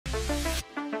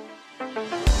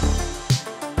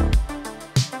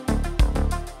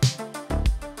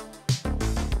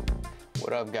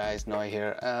What up guys, Noy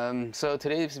here. So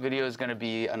today's video is going to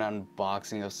be an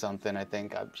unboxing of something. I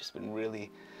think I've just been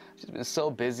so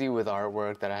busy with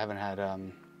artwork that I haven't had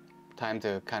time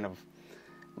to kind of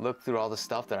look through all the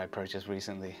stuff that I purchased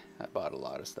recently. I bought a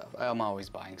lot of stuff. I'm always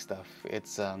buying stuff.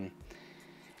 It's an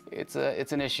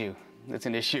issue. It's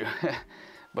an issue.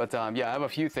 But yeah, I have a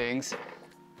few things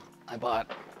I bought.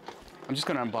 I'm just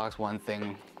going to unbox one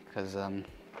thing because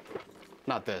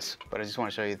not this, but I just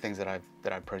want to show you things that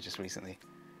I've purchased recently.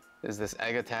 There's this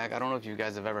Egg Attack. I don't know if you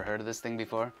guys have ever heard of this thing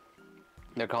before.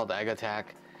 They're called Egg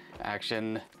Attack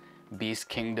Action Beast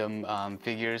Kingdom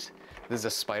figures. This is a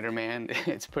Spider-Man.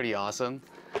 It's pretty awesome.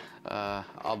 I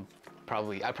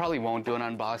probably won't do an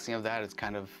unboxing of that. It's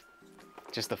kind of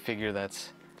just a figure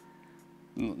that's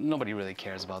nobody really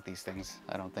cares about these things,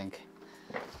 I don't think.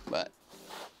 But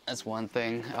that's one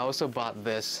thing. I also bought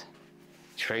this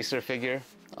Tracer figure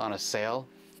on a sale.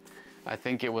 I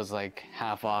think it was like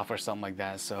half off or something like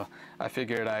that, so I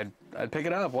figured I'd pick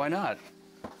it up. Why not?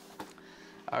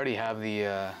 I already have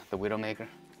the Widowmaker.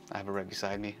 I have it right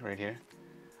beside me right here.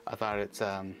 I thought it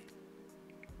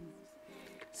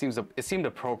seemed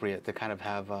appropriate to kind of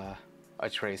have a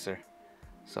Tracer.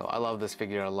 So I love this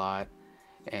figure a lot,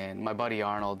 and my buddy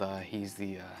Arnold, he's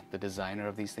the designer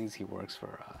of these things. He works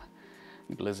for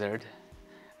Blizzard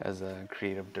as a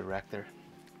creative director,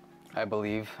 I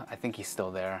believe. I think he's still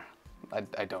there.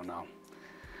 I don't know.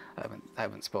 I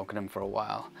haven't spoken to him for a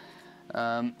while.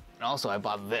 And also I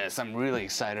bought this. I'm really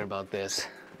excited about this.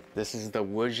 This is the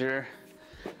Woozer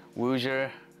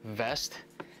vest,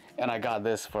 and I got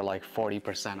this for like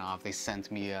 40% off. They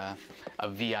sent me a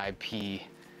VIP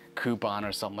coupon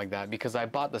or something like that because I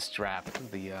bought the strap,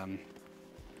 the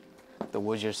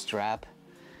Woozer strap.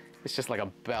 It's just like a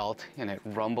belt and it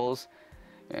rumbles.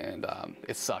 And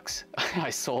it sucks. I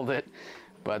sold it,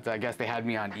 but I guess they had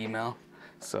me on email,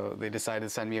 so they decided to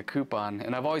send me a coupon.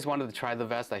 And I've always wanted to try the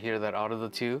vest. I hear that out of the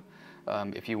two,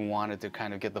 if you wanted to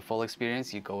kind of get the full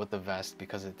experience, you go with the vest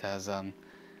because it has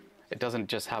it doesn't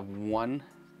just have one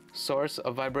source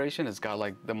of vibration. It's got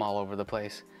like them all over the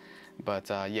place. But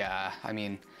yeah, I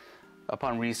mean,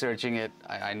 upon researching it,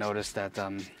 I noticed that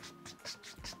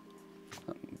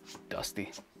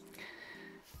dusty,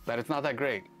 that it's not that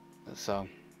great. So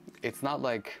it's not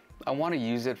like I want to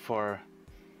use it for.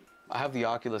 I have the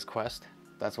Oculus Quest.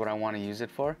 That's what I want to use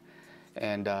it for.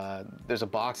 And there's a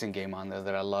boxing game on there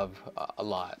that I love a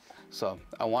lot. So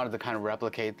I wanted to kind of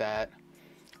replicate that,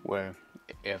 where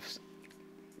if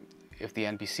the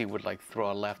NPC would like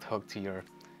throw a left hook to your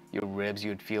ribs,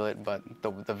 you'd feel it. But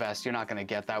the vest, you're not going to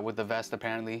get that with the vest.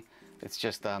 Apparently, it's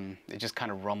just it just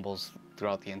kind of rumbles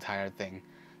throughout the entire thing.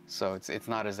 So it's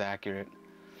not as accurate.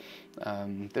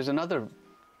 There's another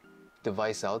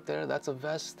device out there that's a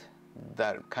vest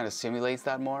that kind of simulates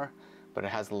that more, but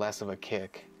it has less of a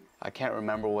kick. I can't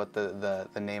remember what the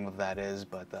name of that is,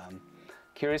 but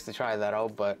curious to try that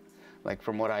out. But like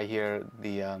from what I hear,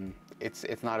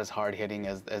 it's not as hard hitting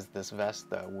as this vest,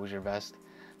 the Woozer vest.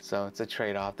 So it's a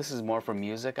trade-off. This is more for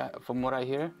music, from what I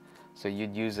hear. So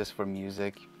you'd use this for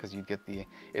music because you'd get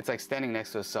it's like standing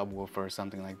next to a subwoofer or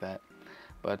something like that.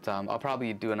 But I'll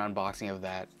probably do an unboxing of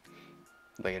that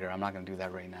later. I'm not going to do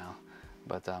that right now.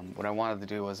 But what I wanted to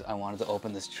do was I wanted to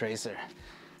open this Tracer.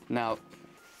 Now,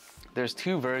 there's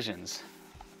two versions.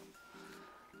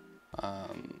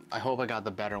 I hope I got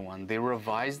the better one. They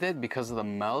revised it because of the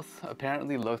mouth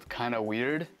apparently looked kind of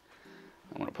weird.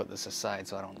 I'm going to put this aside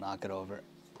so I don't knock it over.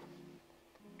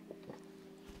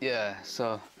 Yeah,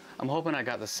 so I'm hoping I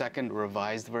got the second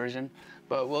revised version,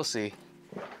 but we'll see.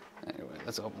 Anyway,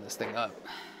 let's open this thing up.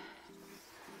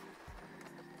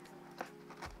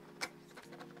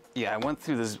 Yeah, I went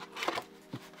through this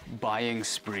buying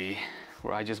spree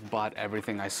where I just bought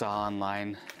everything I saw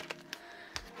online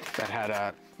that had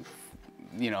a,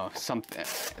 you know, something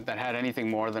that had anything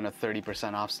more than a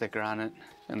 30% off sticker on it,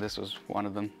 and this was one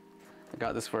of them. I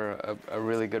got this for a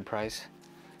really good price.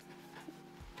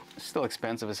 It's still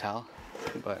expensive as hell,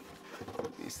 but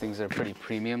these things are pretty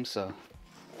premium, so.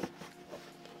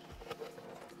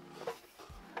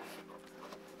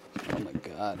 Oh my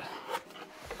God.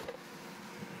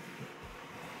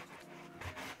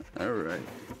 All right.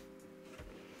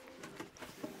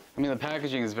 I mean, the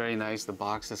packaging is very nice. The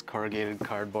box is corrugated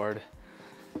cardboard.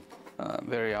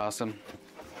 Very awesome.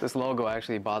 This logo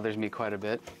actually bothers me quite a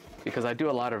bit because I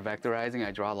do a lot of vectorizing.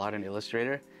 I draw a lot in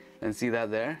Illustrator, and see that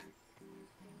there?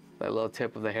 That little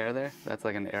tip of the hair there? That's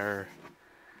like an error.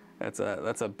 That's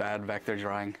a bad vector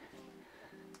drawing.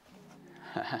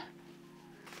 I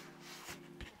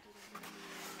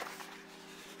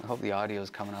hope the audio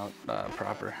is coming out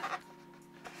proper.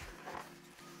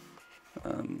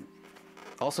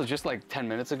 Also, just like 10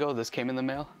 minutes ago, this came in the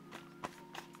mail.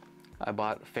 I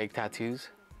bought fake tattoos.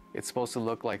 It's supposed to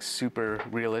look like super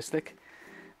realistic,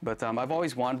 but I've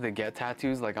always wanted to get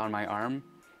tattoos like on my arm,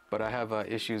 but I have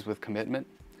issues with commitment.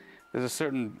 There's a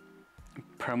certain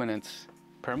permanence,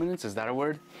 is that a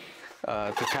word?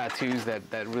 To tattoos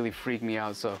that really freak me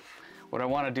out. So what I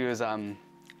want to do is I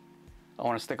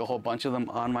want to stick a whole bunch of them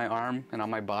on my arm and on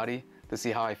my body to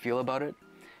see how I feel about it.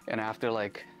 And after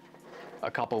like a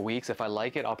couple weeks, if I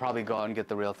like it, I'll probably go out and get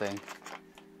the real thing.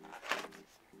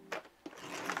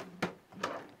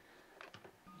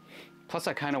 Plus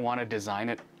I kind of want to design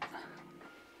it.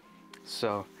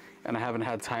 So, and I haven't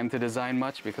had time to design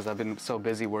much because I've been so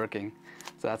busy working.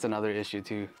 So that's another issue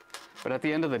too. But at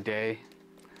the end of the day,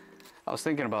 I was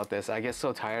thinking about this. I get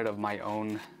so tired of my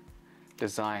own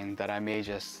design that I may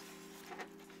just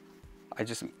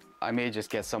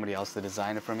get somebody else to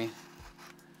design it for me.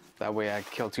 That way I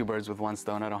kill two birds with one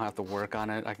stone. I don't have to work on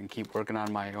it. I can keep working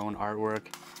on my own artwork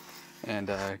and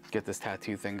get this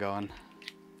tattoo thing going.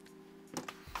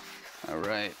 All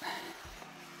right.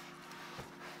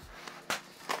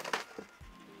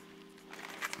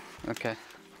 Okay.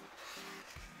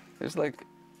 There's like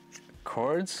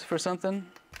cords for something.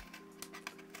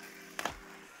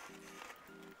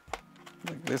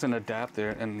 Like there's an adapter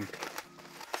and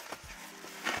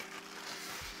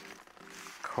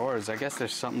cords. I guess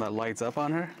there's something that lights up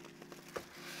on her.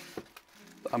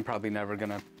 I'm probably never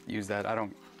gonna use that.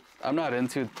 I'm not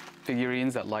into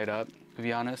figurines that light up, to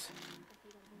be honest.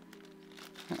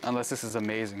 Unless this is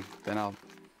amazing, then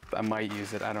I might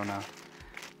use it, I don't know.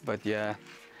 But yeah,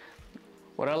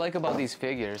 what I like about these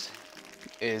figures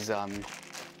is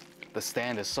the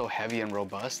stand is so heavy and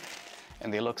robust,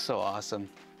 and they look so awesome.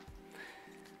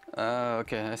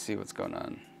 Okay, I see what's going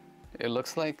on. It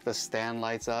looks like the stand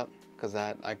lights up, because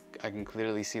that I can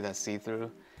clearly see that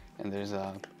see-through, and there's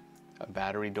a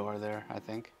battery door there, I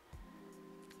think.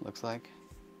 Looks like.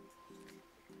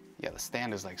 Yeah, the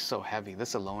stand is like so heavy.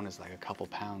 This alone is like a couple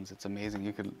pounds. It's amazing.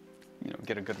 You could,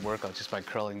 get a good workout just by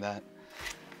curling that.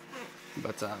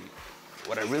 But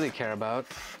what I really care about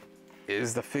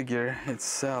is the figure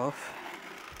itself.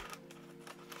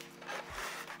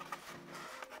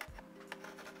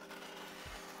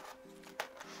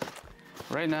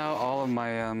 Right now, all of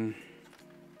my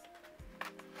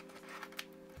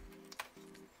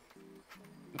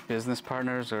business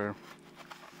partners or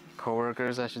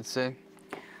co-workers, I should say,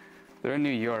 they're in New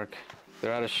York.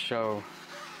 They're at a show.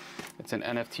 It's an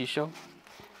NFT show.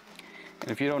 And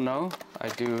if you don't know, I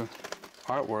do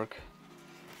artwork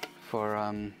for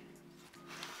an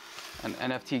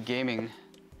NFT gaming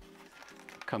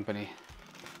company.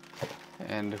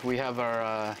 And we have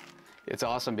our, it's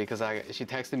awesome because she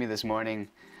texted me this morning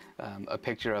a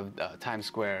picture of Times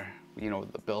Square,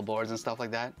 the billboards and stuff like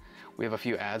that. We have a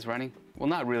few ads running. Well,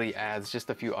 not really ads, just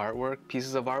a few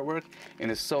pieces of artwork.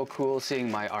 And it's so cool seeing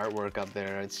my artwork up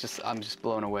there. I'm just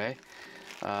blown away.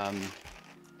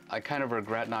 I kind of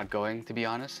regret not going, to be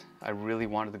honest. I really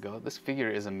wanted to go. This figure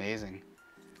is amazing.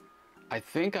 I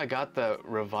think I got the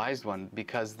revised one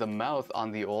because the mouth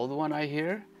on the old one I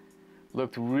hear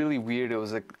looked really weird. It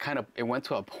was it went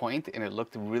to a point and it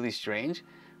looked really strange.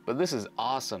 But this is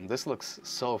awesome. This looks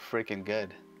so freaking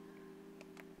good.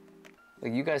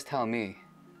 Like, you guys tell me.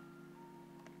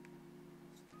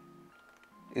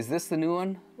 Is this the new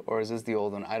one or is this the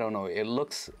old one? I don't know. It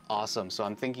looks awesome. So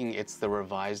I'm thinking it's the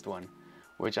revised one,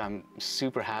 which I'm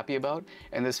super happy about.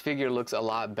 And this figure looks a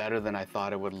lot better than I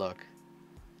thought it would look.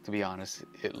 To be honest,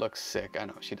 it looks sick. I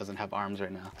know she doesn't have arms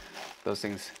right now. Those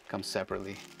things come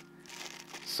separately.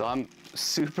 So I'm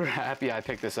super happy I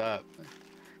picked this up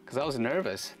because I was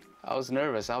nervous. I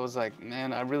was like,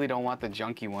 man, I really don't want the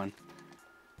junky one.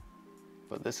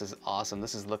 But this is awesome.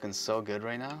 This is looking so good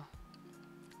right now.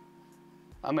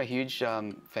 I'm a huge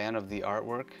fan of the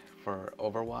artwork for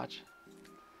Overwatch.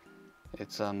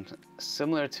 It's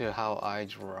similar to how I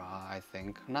draw, I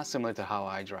think. Not similar to how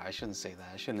I draw. I shouldn't say that.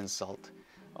 I shouldn't insult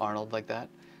Arnold like that.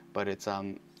 But it's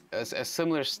a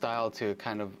similar style to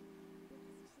kind of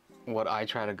what I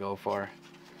try to go for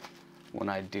when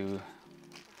I do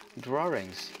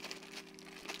drawings.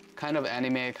 Kind of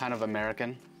anime, kind of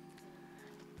American.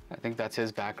 I think that's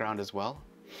his background as well.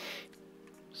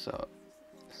 So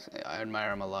I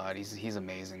admire him a lot. He's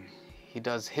amazing.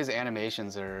 His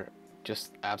animations are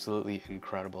just absolutely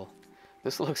incredible.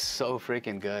 This looks so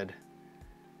freaking good.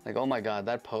 Like, oh my god,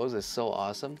 that pose is so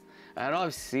awesome. And I know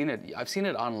I've seen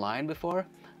it online before,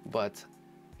 but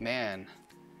man,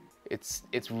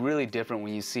 it's really different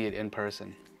when you see it in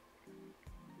person.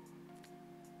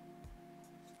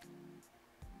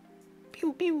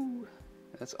 Pew pew.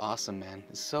 That's awesome, man.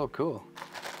 It's so cool.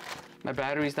 My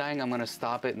battery's dying. I'm gonna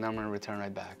stop it and I'm gonna return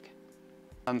right back.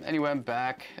 Anyway, I'm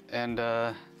back, and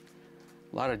a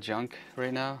lot of junk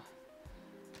right now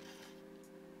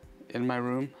in my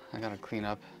room. I gotta clean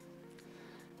up.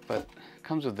 But it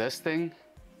comes with this thing.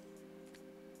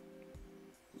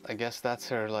 I guess that's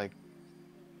her, like,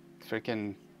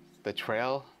 freaking the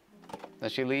trail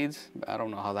that she leads. I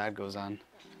don't know how that goes on.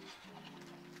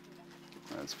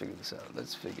 Let's figure this out.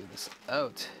 Let's figure this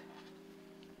out.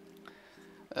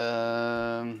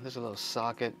 There's a little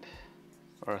socket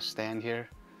or a stand here.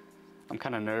 I'm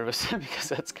kind of nervous because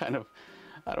that's kind of,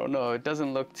 I don't know, it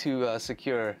doesn't look too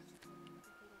secure.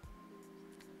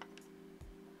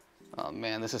 Oh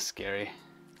man, this is scary.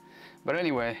 But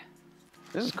anyway,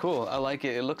 this is cool. I like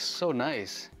it. It looks so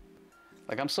nice.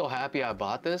 Like, I'm so happy I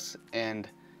bought this, and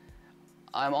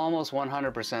I'm almost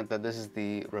 100% that this is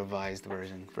the revised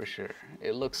version for sure.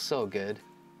 It looks so good.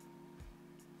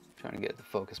 Trying to get it to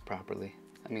focus properly.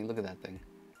 I mean, look at that thing.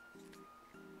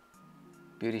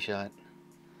 Beauty shot.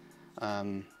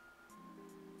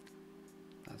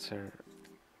 That's her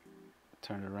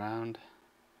turned around.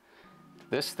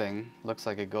 This thing looks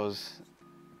like it goes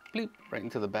bleep right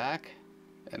into the back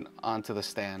and onto the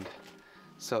stand.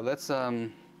 So let's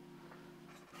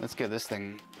get this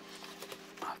thing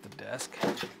off the desk.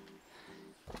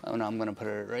 Oh no, I'm gonna put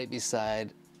her right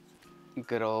beside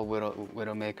good old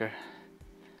Widowmaker.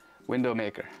 Window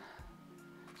maker.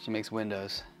 She makes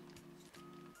windows.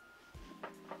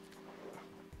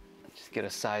 Just get a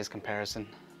size comparison.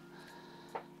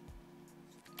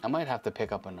 I might have to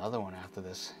pick up another one after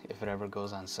this if it ever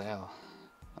goes on sale.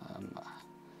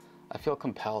 I feel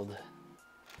compelled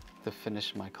to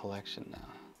finish my collection now.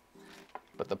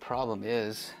 But the problem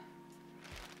is,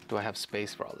 do I have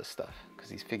space for all this stuff? Because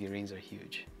these figurines are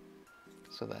huge.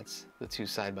 So that's the two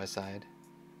side by side.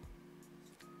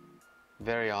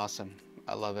 Very awesome.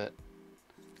 I love it.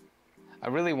 I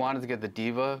really wanted to get the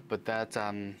Diva, but that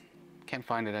can't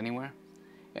find it anywhere.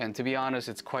 And to be honest,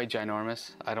 it's quite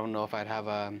ginormous. I don't know if I'd have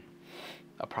a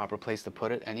proper place to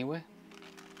put it anyway.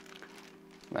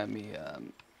 Let me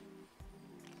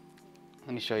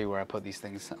show you where I put these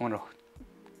things. I want to.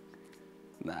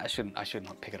 Nah, I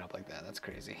shouldn't pick it up like that. That's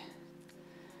crazy.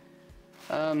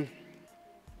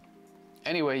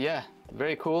 Anyway, yeah,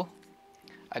 very cool.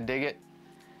 I dig it.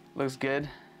 Looks good.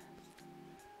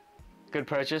 Good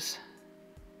purchase.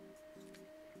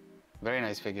 Very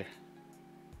nice figure.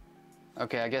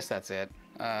 Okay, I guess that's it.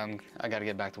 I gotta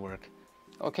get back to work.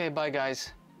 Okay, bye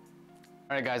guys.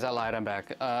 Alright guys, I lied, I'm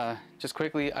back. Just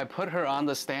quickly, I put her on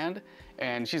the stand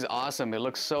and she's awesome. It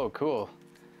looks so cool.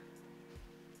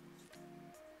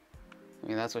 I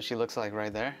mean, that's what she looks like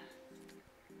right there.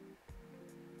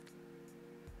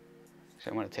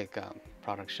 Actually, I'm gonna take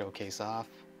product showcase off.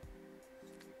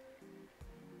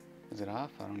 Is it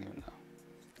off? I don't even know.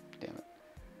 Damn it.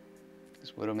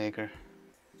 This Widowmaker.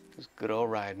 Just good old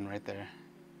riding right there.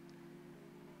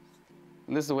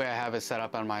 And this is the way I have it set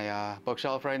up on my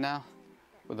bookshelf right now,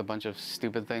 with a bunch of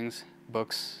stupid things,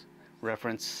 books,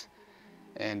 reference,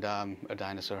 and a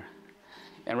dinosaur.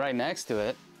 And right next to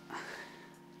it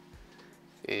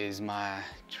is my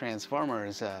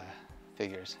Transformers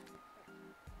figures.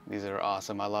 These are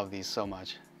awesome. I love these so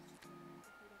much.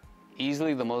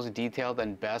 Easily the most detailed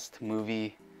and best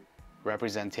movie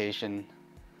representations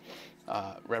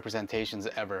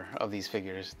ever of these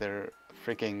figures. They're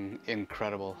freaking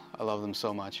incredible. I love them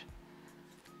so much.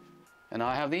 And now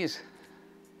I have these.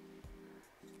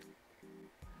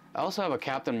 I also have a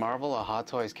Captain Marvel, a Hot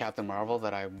Toys Captain Marvel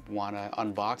that I want to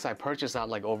unbox. I purchased that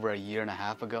like over a year and a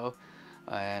half ago,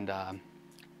 and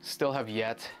still have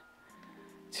yet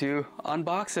to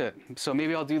unbox it. So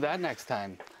maybe I'll do that next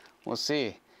time. We'll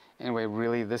see. Anyway,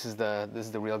 really, this is the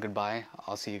real goodbye.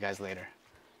 I'll see you guys later.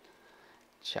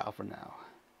 Ciao for now.